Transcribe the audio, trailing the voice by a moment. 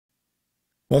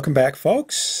Welcome back,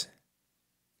 folks.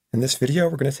 In this video,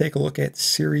 we're going to take a look at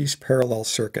series parallel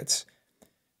circuits.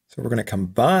 So we're going to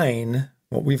combine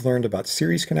what we've learned about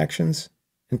series connections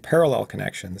and parallel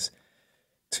connections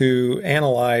to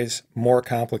analyze more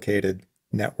complicated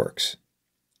networks.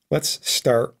 Let's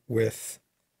start with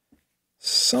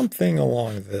something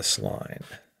along this line.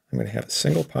 I'm going to have a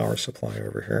single power supply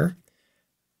over here.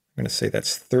 I'm going to say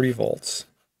that's 30 volts.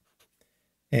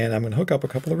 And I'm going to hook up a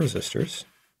couple of resistors.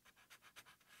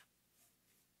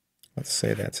 Let's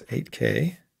say that's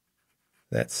 8K,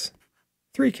 that's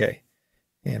 3K.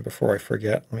 And before I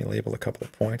forget, let me label a couple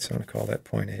of points. I'm going to call that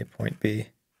point A, point B.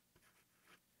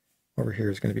 Over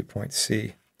here is going to be point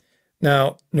C.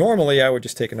 Now, normally I would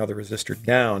just take another resistor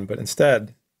down, but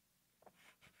instead,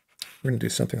 we're going to do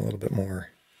something a little bit more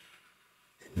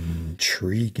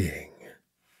intriguing,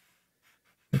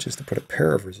 which is to put a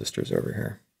pair of resistors over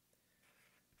here.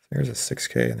 So there's a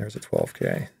 6K and there's a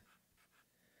 12K.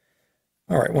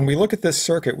 All right, when we look at this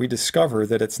circuit, we discover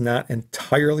that it's not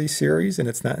entirely series and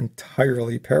it's not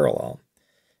entirely parallel.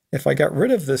 If I got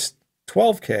rid of this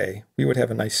 12K, we would have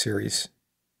a nice series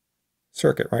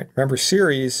circuit, right? Remember,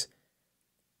 series,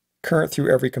 current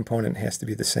through every component has to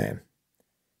be the same.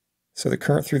 So the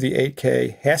current through the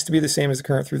 8K has to be the same as the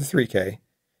current through the 3K.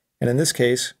 And in this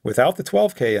case, without the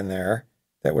 12K in there,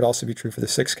 that would also be true for the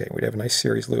 6K. We'd have a nice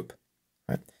series loop,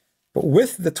 right? But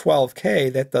with the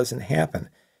 12K, that doesn't happen,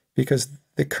 because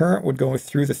the current would go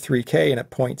through the 3K, and at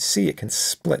point C it can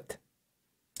split.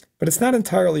 But it's not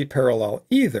entirely parallel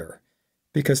either,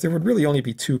 because there would really only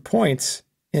be 2 points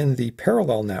in the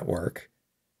parallel network.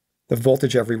 The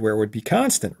voltage everywhere would be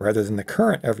constant rather than the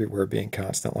current everywhere being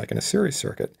constant like in a series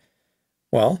circuit.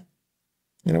 Well,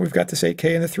 we've got this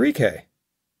 8K and the 3K.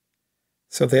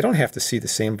 So they don't have to see the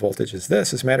same voltage as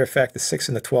this. As a matter of fact, the 6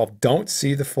 and the 12 don't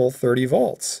see the full 30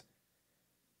 volts.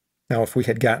 Now, if we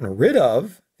had gotten rid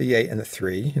of the 8 and the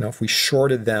 3, if we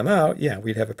shorted them out, yeah,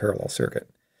 we'd have a parallel circuit.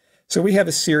 So we have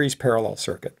a series parallel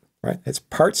circuit, right? It's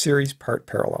part series, part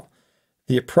parallel.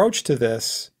 The approach to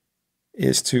this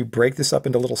is to break this up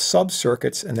into little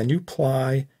sub-circuits, and then you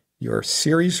apply your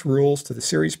series rules to the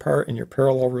series part and your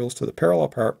parallel rules to the parallel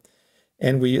part,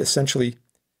 and we essentially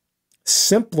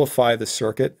simplify the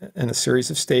circuit in a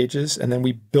series of stages, and then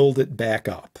we build it back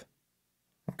up,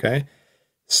 okay?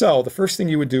 So the first thing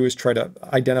you would do is try to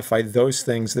identify those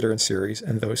things that are in series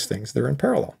and those things that are in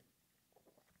parallel.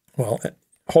 Well,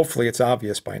 hopefully it's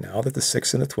obvious by now that the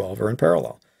 6 and the 12 are in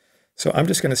parallel. So I'm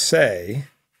just going to say,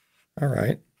 all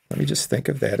right, let me just think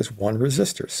of that as one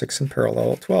resistor, 6 in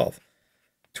parallel at 12.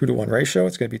 2-to-1 ratio,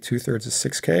 it's going to be 2/3 of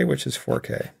 6K, which is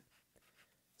 4K.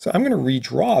 So I'm going to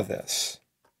redraw this.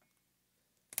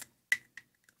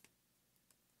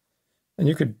 And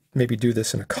you could maybe do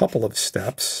this in a couple of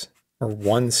steps, or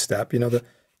one step.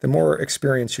 The more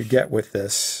experience you get with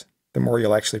this, the more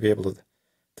you'll actually be able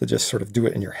to just sort of do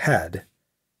it in your head.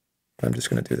 But I'm just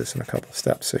going to do this in a couple of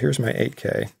steps. So here's my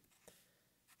 8K.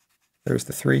 There's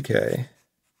the 3K,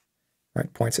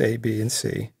 right? Points A, B, and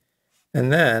C.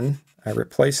 And then I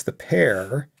replace the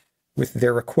pair with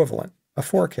their equivalent, a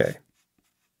 4K.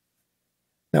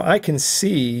 Now I can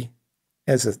see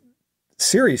as a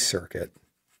series circuit,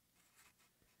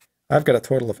 I've got a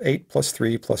total of 8 plus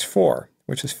 3 plus 4,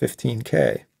 which is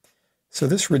 15K. So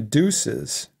this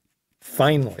reduces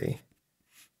finally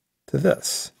to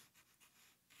this.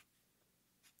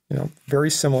 Very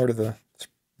similar to the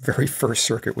very first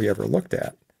circuit we ever looked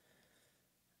at.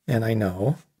 And I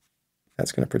know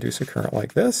that's going to produce a current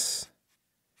like this,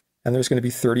 and there's going to be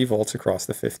 30 volts across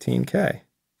the 15K.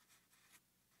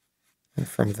 And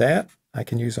from that, I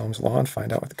can use Ohm's law and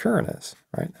find out what the current is,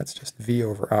 right? That's just V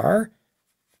over R.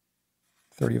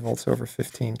 30 volts over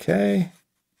 15K,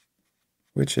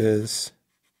 which is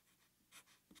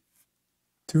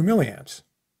 2 milliamps.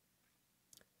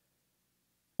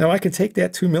 Now I can take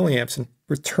that 2 milliamps and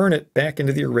return it back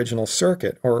into the original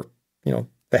circuit, or,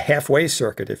 the halfway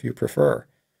circuit if you prefer,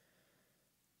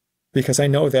 because I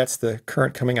know that's the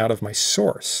current coming out of my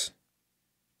source.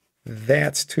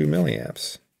 That's 2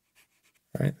 milliamps,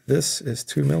 right? This is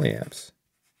 2 milliamps.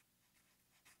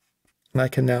 And I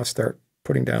can now start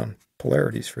putting down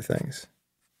polarities for things.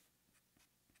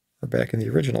 We're back in the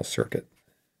original circuit,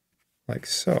 like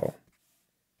so.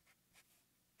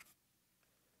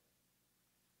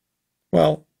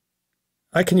 Well,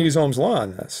 I can use Ohm's law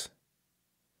on this.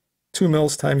 2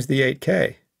 mils times the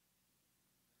 8K,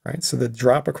 right? So the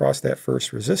drop across that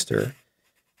first resistor,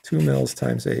 2 mils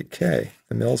times 8K.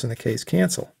 The mils and the Ks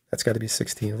cancel. That's got to be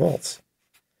 16 volts.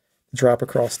 The drop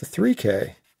across the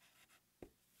 3K,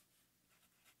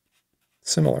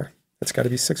 similar. That's got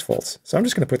to be 6 volts. So I'm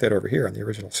just going to put that over here on the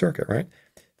original circuit, right?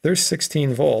 There's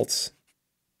 16 volts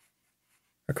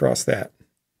across that.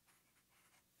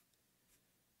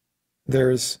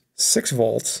 There's 6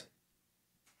 volts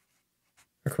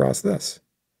across this.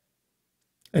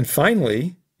 And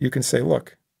finally, you can say,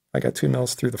 look, I got 2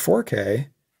 mils through the 4K,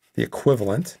 the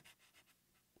equivalent,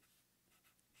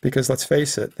 because let's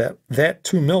face it, that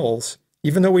 2 mils,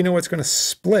 even though we know it's going to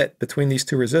split between these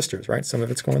two resistors, right? Some of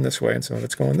it's going this way and some of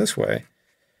it's going this way.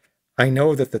 I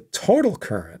know that the total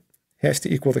current has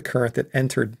to equal the current that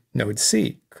entered node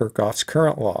C, Kirchhoff's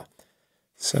current law.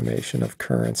 Summation of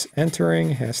currents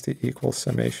entering has to equal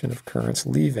summation of currents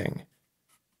leaving.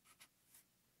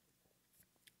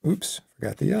 Oops,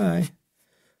 forgot the I.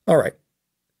 All right,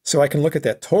 so I can look at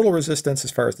that total resistance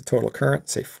as far as the total current,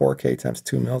 say 4K times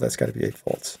 2 mil, that's got to be 8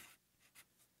 volts.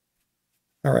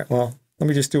 All right, well, let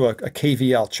me just do a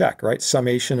KVL check, right?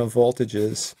 Summation of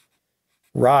voltages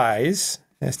rise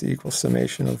has to equal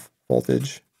summation of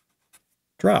voltage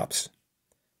drops.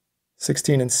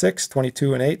 16 and 6,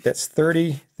 22 and 8, that's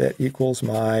 30. That equals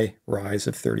my rise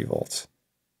of 30 volts.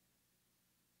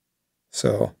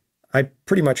 So I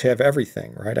pretty much have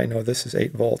everything, right? I know this is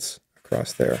 8 volts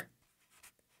across there.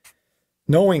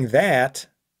 Knowing that,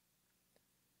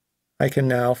 I can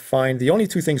now find the only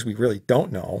two things we really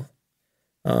don't know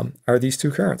are these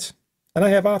two currents. And I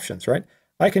have options, right?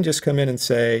 I can just come in and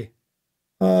say,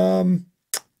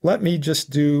 let me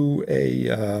just do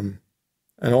an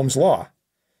Ohm's law.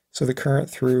 So the current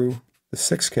through the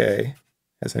 6K,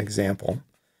 as an example,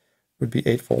 would be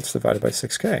 8 volts divided by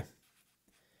 6K.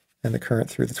 And the current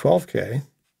through the 12K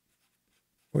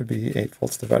would be 8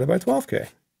 volts divided by 12K.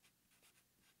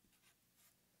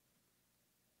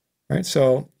 Right,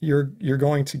 so you're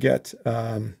going to get,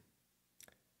 let's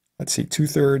see,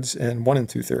 2/3 and 1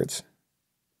 2/3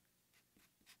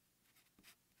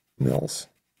 mils.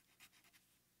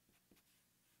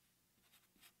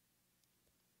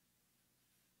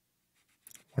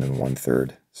 1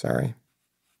 1/3, sorry.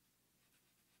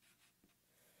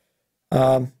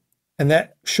 And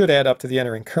that should add up to the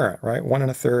entering current, right? 1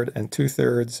 1/3 and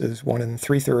 2/3 is 1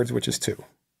 3/3, which is 2.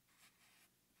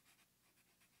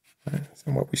 Right, that's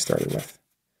what we started with.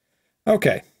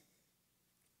 Okay.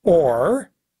 Or,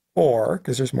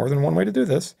 because there's more than one way to do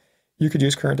this, you could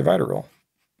use current divider rule.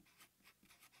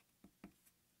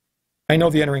 I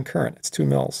know the entering current, it's 2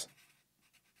 mils.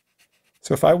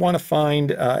 So if I want to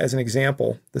find, as an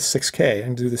example, the 6K, I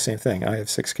can do the same thing. I have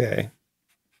 6K.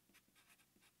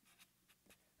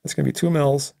 That's going to be 2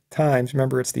 mils times,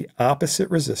 remember, it's the opposite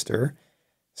resistor,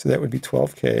 so that would be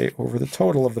 12K over the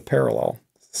total of the parallel,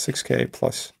 6K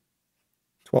plus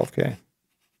 12K.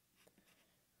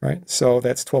 Right, so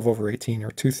that's 12 over 18, or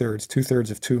 2/3.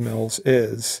 2/3 of 2 mils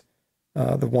is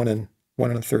the 1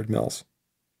 1/3 mils.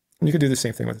 And you could do the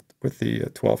same thing with the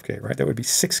 12K, right? That would be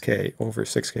 6K over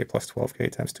 6K plus 12K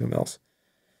times 2 mils.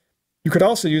 You could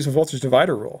also use a voltage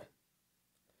divider rule.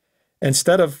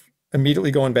 Instead of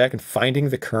immediately going back and finding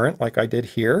the current like I did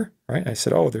here, right? I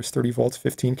said, oh, there's 30 volts,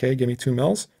 15K, give me 2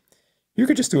 mils. You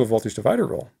could just do a voltage divider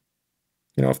rule.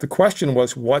 You know, if the question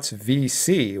was, what's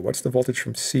VC? What's the voltage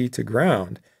from C to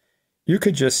ground? You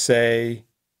could just say,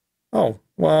 oh,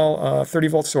 well, 30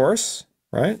 volt source,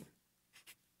 right?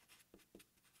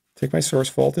 Take my source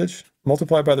voltage,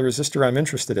 multiply by the resistor I'm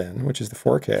interested in, which is the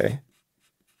 4K,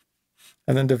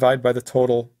 and then divide by the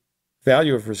total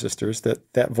value of resistors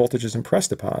that voltage is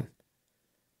impressed upon.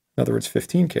 In other words,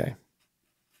 15K.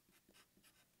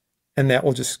 And that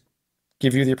will just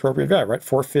give you the appropriate value, right?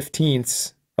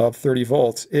 4/15 of 30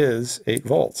 volts is 8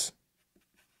 volts.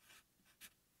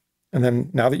 And then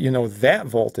now that you know that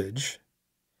voltage,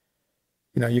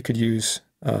 you know, you could use,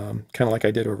 kind of like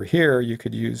I did over here, you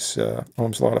could use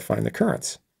Ohm's law to find the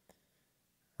currents,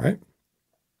 right?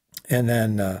 And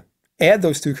then add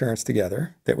those two currents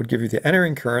together. That would give you the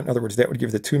entering current. In other words, that would give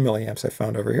you the 2 milliamps I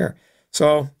found over here.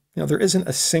 So, you know, there isn't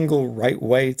a single right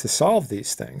way to solve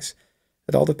these things.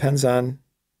 It all depends on,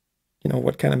 you know,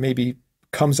 what kind of maybe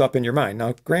comes up in your mind.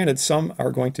 Now, granted, some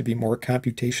are going to be more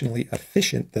computationally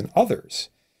efficient than others.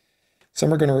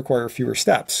 Some are going to require fewer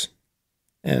steps.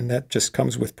 And that just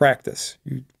comes with practice.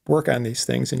 You work on these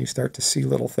things and you start to see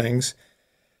little things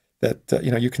that,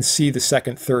 you know, you can see the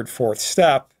second, third, fourth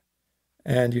step,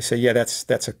 and you say, yeah, that's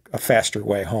a faster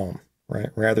way home, right?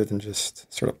 Rather than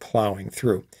just sort of plowing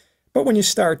through. But when you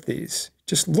start these,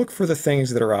 just look for the things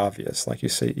that are obvious. Like you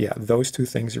say, yeah, those two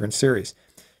things are in series.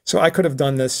 So I could have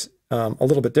done this a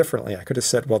little bit differently. I could have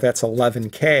said, well, that's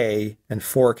 11K and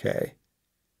 4K.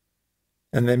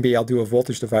 And then maybe I'll do a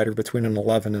voltage divider between an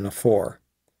 11 and a 4.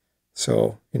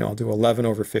 So, you know, I'll do 11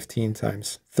 over 15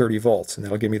 times 30 volts, and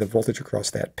that'll give me the voltage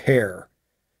across that pair,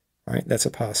 right? That's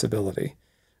a possibility.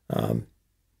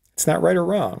 It's not right or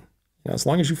wrong. As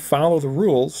long as you follow the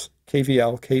rules,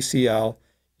 KVL, KCL,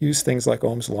 use things like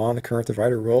Ohm's law and the current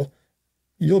divider rule,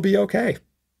 you'll be okay.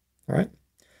 All right.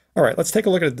 All right, let's take a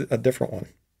look at a different one.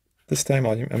 This time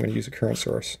I'm going to use a current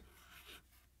source.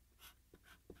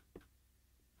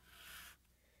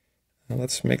 Now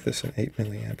let's make this an 8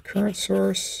 milliamp current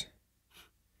source.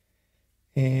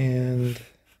 And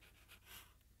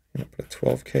I'm going to put a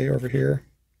 12K over here.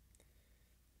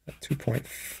 A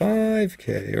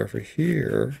 2.5K over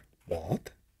here.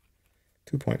 What?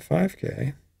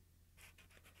 2.5K.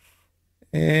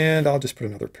 And I'll just put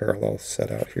another parallel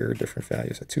set out here, different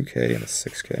values, a 2K and a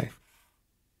 6K.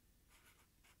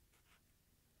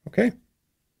 Okay.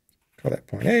 Call that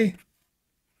point A.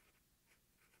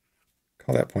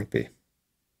 Call that point B.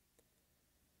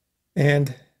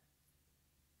 And,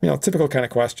 typical kind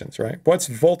of questions, right? What's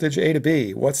voltage A to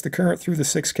B? What's the current through the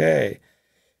 6K?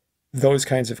 Those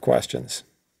kinds of questions.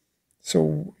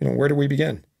 So, where do we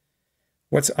begin?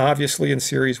 What's obviously in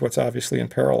series? What's obviously in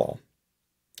parallel?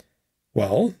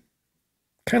 Well,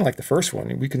 kind of like the first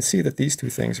one, we can see that these two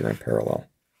things are in parallel.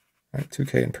 Right?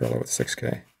 2K in parallel with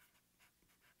 6K.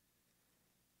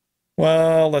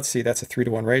 Well, let's see, that's a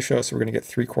 3-to-1 ratio, so we're going to get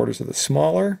 3/4 of the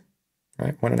smaller,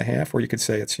 right? 1.5, or you could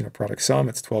say it's, product sum,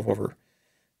 it's 12 over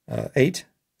 8,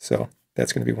 so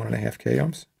that's going to be 1.5 K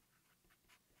ohms.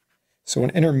 So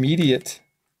an intermediate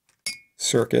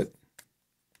circuit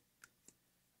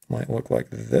might look like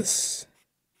this.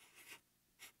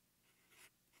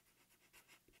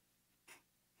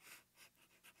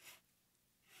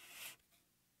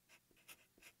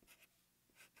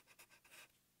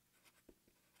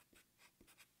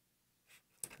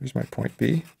 Here's my point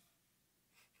B.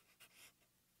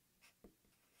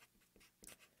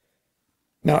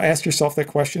 Now ask yourself that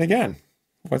question again.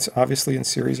 What's obviously in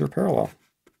series or parallel?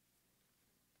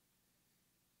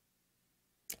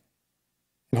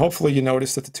 And hopefully you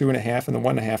notice that the 2.5 and the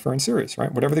 1.5 are in series,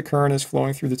 right? Whatever the current is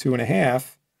flowing through the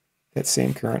 2.5, that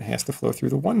same current has to flow through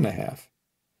the 1.5.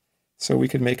 So we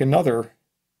could make another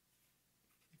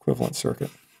equivalent circuit.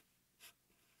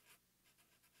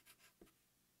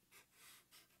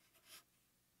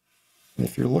 And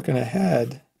if you're looking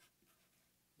ahead,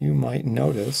 you might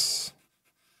notice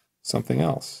something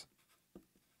else.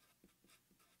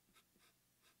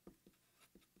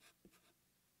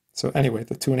 So anyway,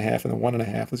 the 2.5 and the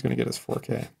 1.5 is going to get us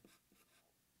 4K.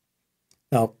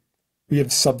 Now, we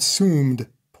have subsumed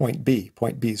point B.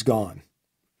 Point B is gone.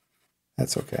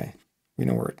 That's okay. We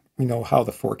know how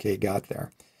the 4K got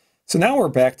there. So now we're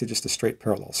back to just a straight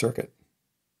parallel circuit.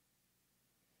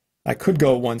 I could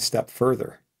go one step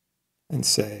further and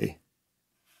say,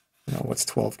 what's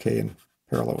 12K in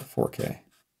parallel with 4K?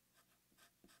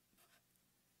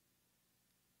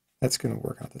 That's going to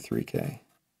work out to 3K.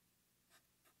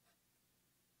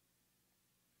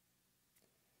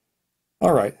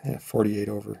 All right, 48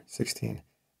 over 16.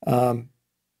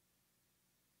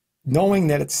 Knowing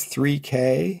that it's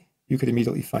 3K, you could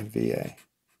immediately find VA.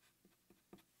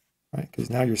 Right, because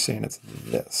now you're saying it's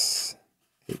this.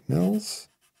 8 mils,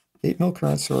 8 mil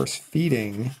current source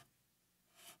feeding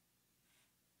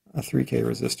a 3K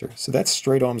resistor. So that's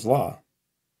straight Ohm's law.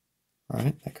 All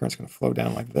right, that current's going to flow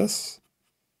down like this,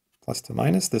 plus to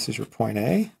minus. This is your point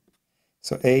A.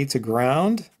 So A to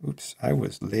ground. Oops, I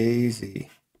was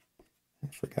lazy. I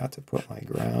forgot to put my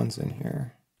grounds in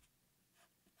here.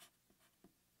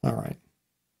 All right,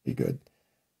 be good.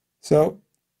 So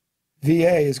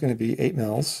VA is going to be 8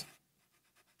 mils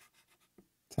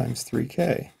times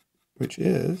 3K, which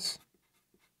is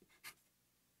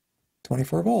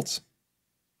 24 volts.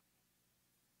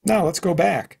 Now let's go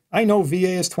back. I know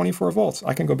VA is 24 volts.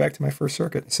 I can go back to my first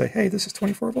circuit and say, hey, this is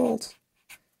 24 volts.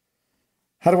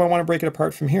 How do I want to break it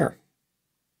apart from here?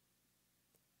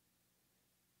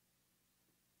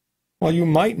 Well, you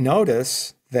might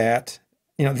notice that,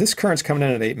 this current's coming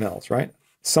in at 8 mils, right?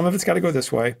 Some of it's got to go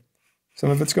this way.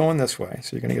 Some of it's going this way.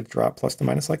 So you're going to get a drop plus to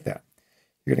minus like that.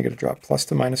 You're going to get a drop plus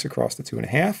to minus across the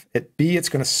 2.5. At B, it's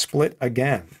going to split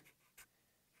again.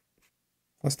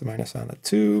 Plus to minus on the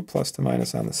 2, plus to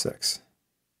minus on the 6.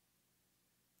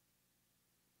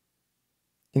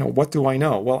 What do I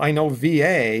know? Well, I know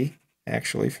VA,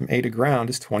 actually, from A to ground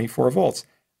is 24 volts.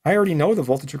 I already know the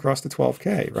voltage across the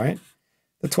 12K, right?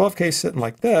 The 12K is sitting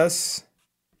like this.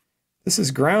 This is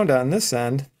ground on this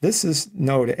end. This is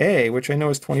node A, which I know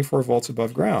is 24 volts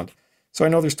above ground. So I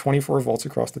know there's 24 volts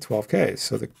across the 12K.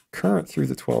 So the current through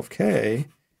the 12K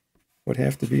would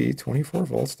have to be 24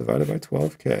 volts divided by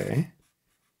 12K,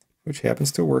 which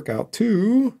happens to work out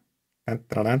to 2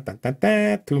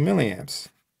 milliamps.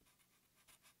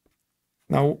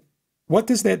 Now, what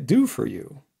does that do for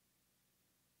you?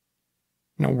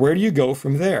 where do you go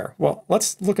from there? Well,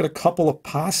 let's look at a couple of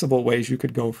possible ways you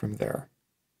could go from there.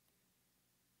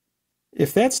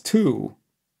 If that's 2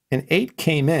 and 8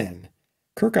 came in,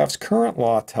 Kirchhoff's current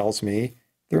law tells me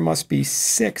there must be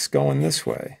 6 going this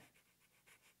way.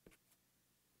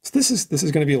 So this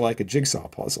is going to be like a jigsaw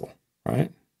puzzle,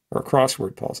 right? Or a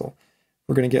crossword puzzle.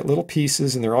 We're going to get little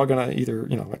pieces, and they're all going to either,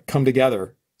 like come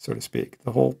together, so to speak.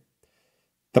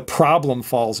 The problem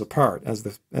falls apart as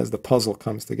the puzzle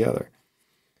comes together.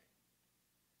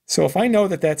 So if I know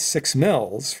that that's 6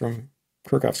 mils from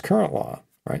Kirchhoff's current law,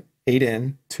 right? 8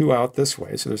 in, 2 out this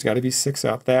way, so there's got to be 6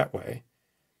 out that way.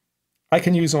 I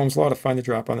can use Ohm's law to find the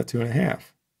drop on the 2.5,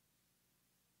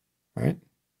 right?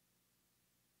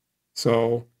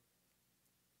 So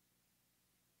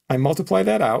I multiply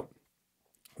that out,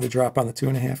 the drop on the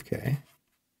 2.5K.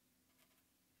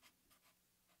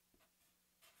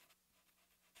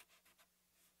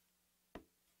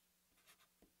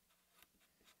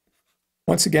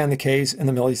 Once again, the K's and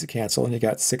the millis to cancel, and you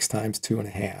got 6 times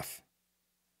 2.5.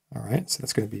 All right, so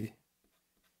that's going to be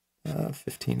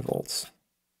 15 volts.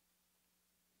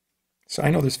 So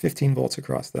I know there's 15 volts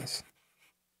across this.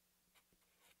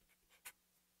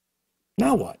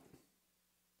 Now what?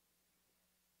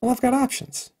 Well, I've got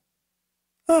options.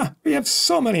 We have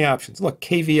so many options. Look,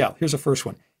 KVL. Here's the first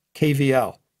one.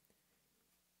 KVL.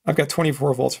 I've got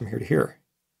 24 volts from here to here.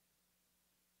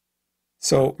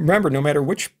 So remember, no matter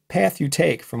which path you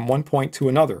take from one point to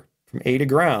another, from A to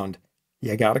ground,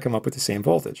 you got to come up with the same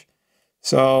voltage.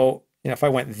 So if I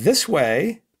went this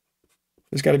way,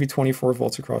 there's got to be 24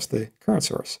 volts across the current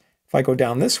source. If I go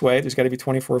down this way, there's got to be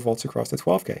 24 volts across the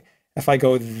 12K. If I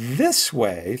go this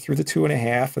way through the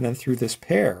 2.5 and then through this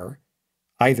pair,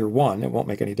 either one, it won't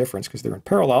make any difference because they're in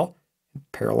parallel.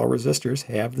 Parallel resistors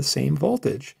have the same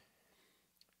voltage.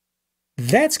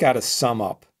 That's got to sum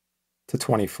up to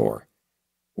 24.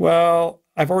 Well,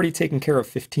 I've already taken care of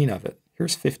 15 of it.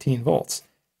 Here's 15 volts.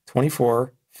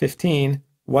 24, 15,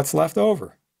 what's left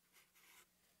over?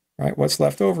 Right, what's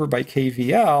left over by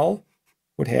KVL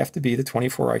would have to be the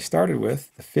 24 I started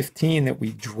with, the 15 that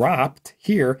we dropped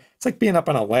here. It's like being up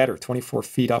on a ladder 24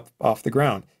 feet up off the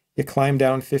ground. You climb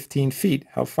down 15 feet.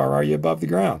 How far are you above the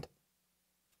ground?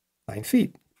 9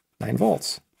 feet, 9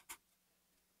 volts.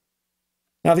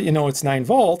 Now that you know it's 9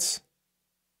 volts,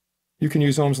 you can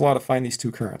use Ohm's law to find these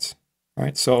two currents.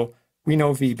 Right? So we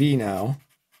know VB now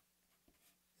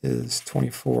is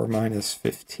 24 minus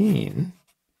 15,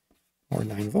 or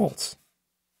 9 volts.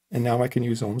 And now I can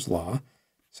use Ohm's law.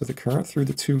 So the current through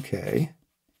the 2K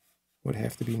would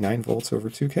have to be 9 volts over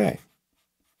 2K,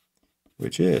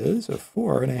 which is a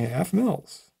 4.5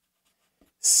 mils.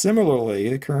 Similarly,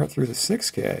 the current through the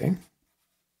 6K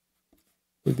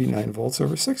would be 9 volts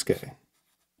over 6K,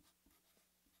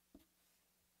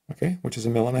 okay, which is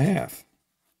 1.5 mils.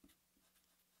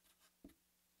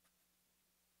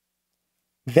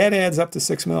 That adds up to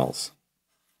 6 mils.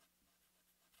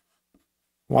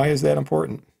 Why is that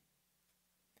important?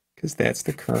 Because that's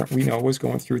the current we know was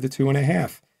going through the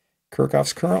 2.5.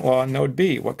 Kirchhoff's current law in node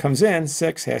B. What comes in,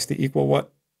 6, has to equal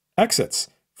what exits?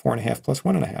 4.5 plus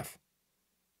 1.5.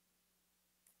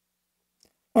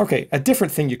 Okay, a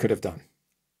different thing you could have done,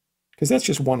 because that's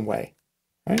just one way,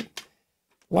 right?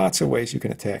 Lots of ways you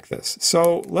can attack this.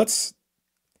 So let's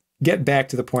get back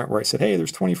to the point where I said, hey,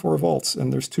 there's 24 volts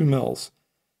and there's 2 mils,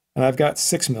 and I've got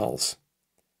 6 mils.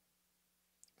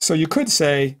 So you could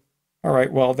say, all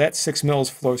right, well, that 6 mils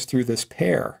flows through this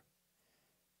pair.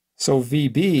 So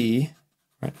VB,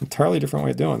 right, entirely different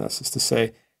way of doing this, is to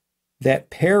say that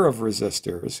pair of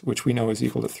resistors, which we know is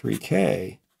equal to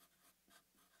 3K,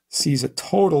 sees a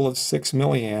total of 6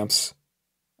 milliamps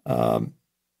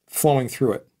flowing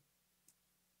through it.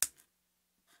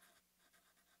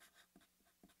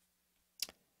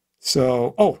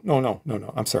 So, oh, no,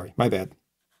 I'm sorry, my bad.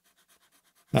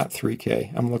 Not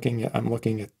 3K. I'm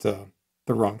looking at the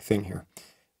wrong thing here.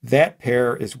 That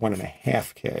pair is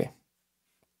 1.5K.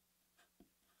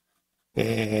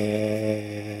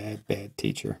 Bad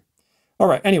teacher. All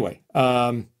right, anyway,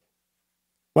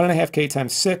 1.5K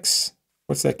times 6,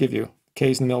 what's that give you?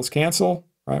 K's and the mils cancel,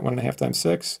 right? 1.5 times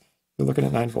 6, you're looking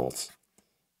at 9 volts.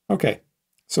 Okay,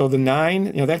 so the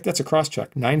 9, that's a cross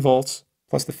check. 9 volts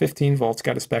plus the 15 volts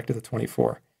got us back to the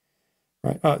 24.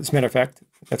 Right? As a matter of fact,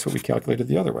 that's what we calculated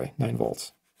the other way, 9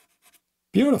 volts.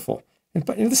 Beautiful. And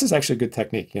this is actually a good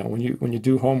technique. When you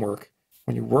do homework,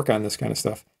 when you work on this kind of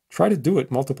stuff, try to do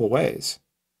it multiple ways.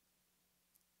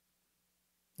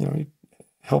 It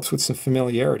helps with some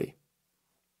familiarity.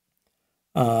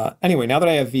 Anyway, now that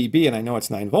I have VB and I know it's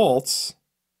 9 volts,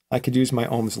 I could use my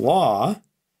Ohm's law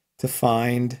to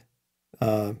find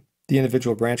the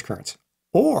individual branch currents.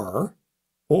 Or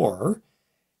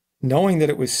knowing that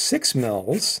it was 6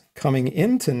 mils coming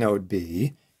into node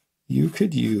B, you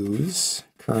could use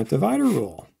current divider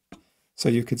rule. So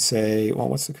you could say, well,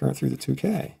 what's the current through the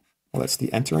 2K? Well, that's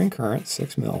the entering current,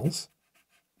 6 mils,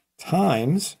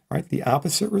 times, right, the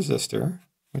opposite resistor,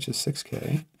 which is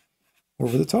 6K,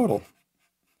 over the total,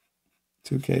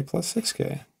 2K plus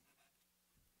 6K.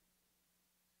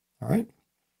 All right.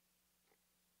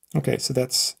 Okay, so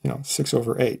that's, 6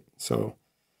 over 8. So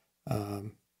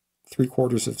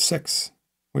 3/4 of 6,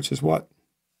 which is what?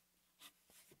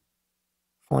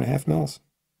 4.5 mils.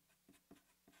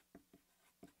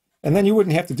 And then you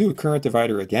wouldn't have to do a current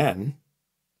divider again,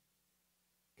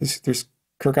 because there's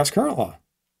Kirchhoff's current law.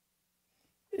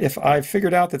 If I've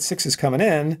figured out that 6 is coming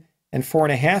in and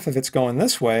 4.5 of it's going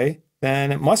this way,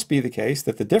 then it must be the case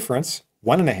that the difference,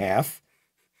 1.5,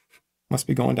 must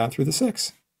be going down through the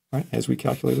 6, right, as we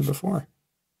calculated before.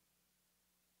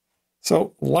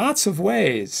 So lots of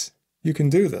ways you can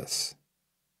do this,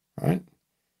 right?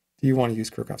 Do you want to use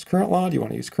Kirchhoff's current law? Do you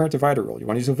want to use current divider rule? Do you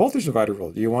want to use a voltage divider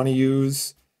rule? Do you want to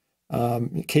use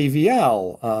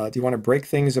KVL? Do you want to break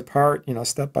things apart,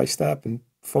 step by step and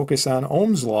focus on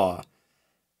Ohm's law?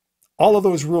 All of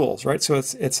those rules, right? So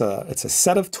it's a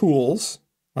set of tools,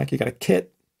 like you got a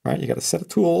kit, right? You got a set of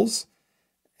tools,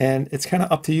 and it's kind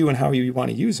of up to you and how you want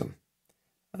to use them.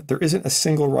 There isn't a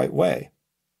single right way.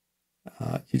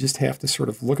 You just have to sort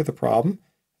of look at the problem.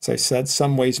 As I said,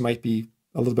 some ways might be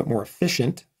a little bit more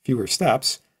efficient, fewer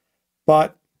steps,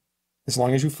 but as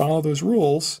long as you follow those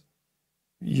rules,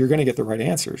 you're going to get the right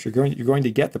answers. You're going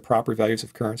to get the proper values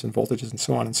of currents and voltages and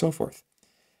so on and so forth.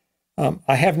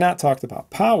 I have not talked about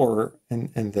power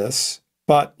in this,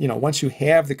 but once you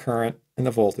have the current and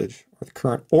the voltage, or the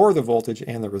current or the voltage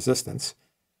and the resistance,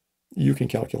 you can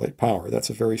calculate power. That's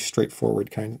a very straightforward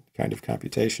kind of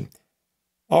computation.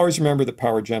 Always remember that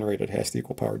power generated has to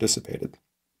equal power dissipated,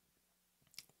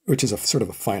 which is a sort of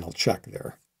a final check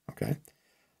there. Okay.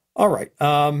 All right.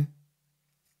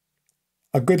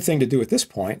 A good thing to do at this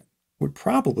point would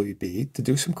probably be to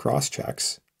do some cross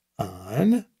checks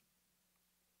on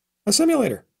a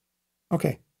simulator.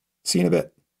 Okay. See you in a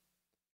bit.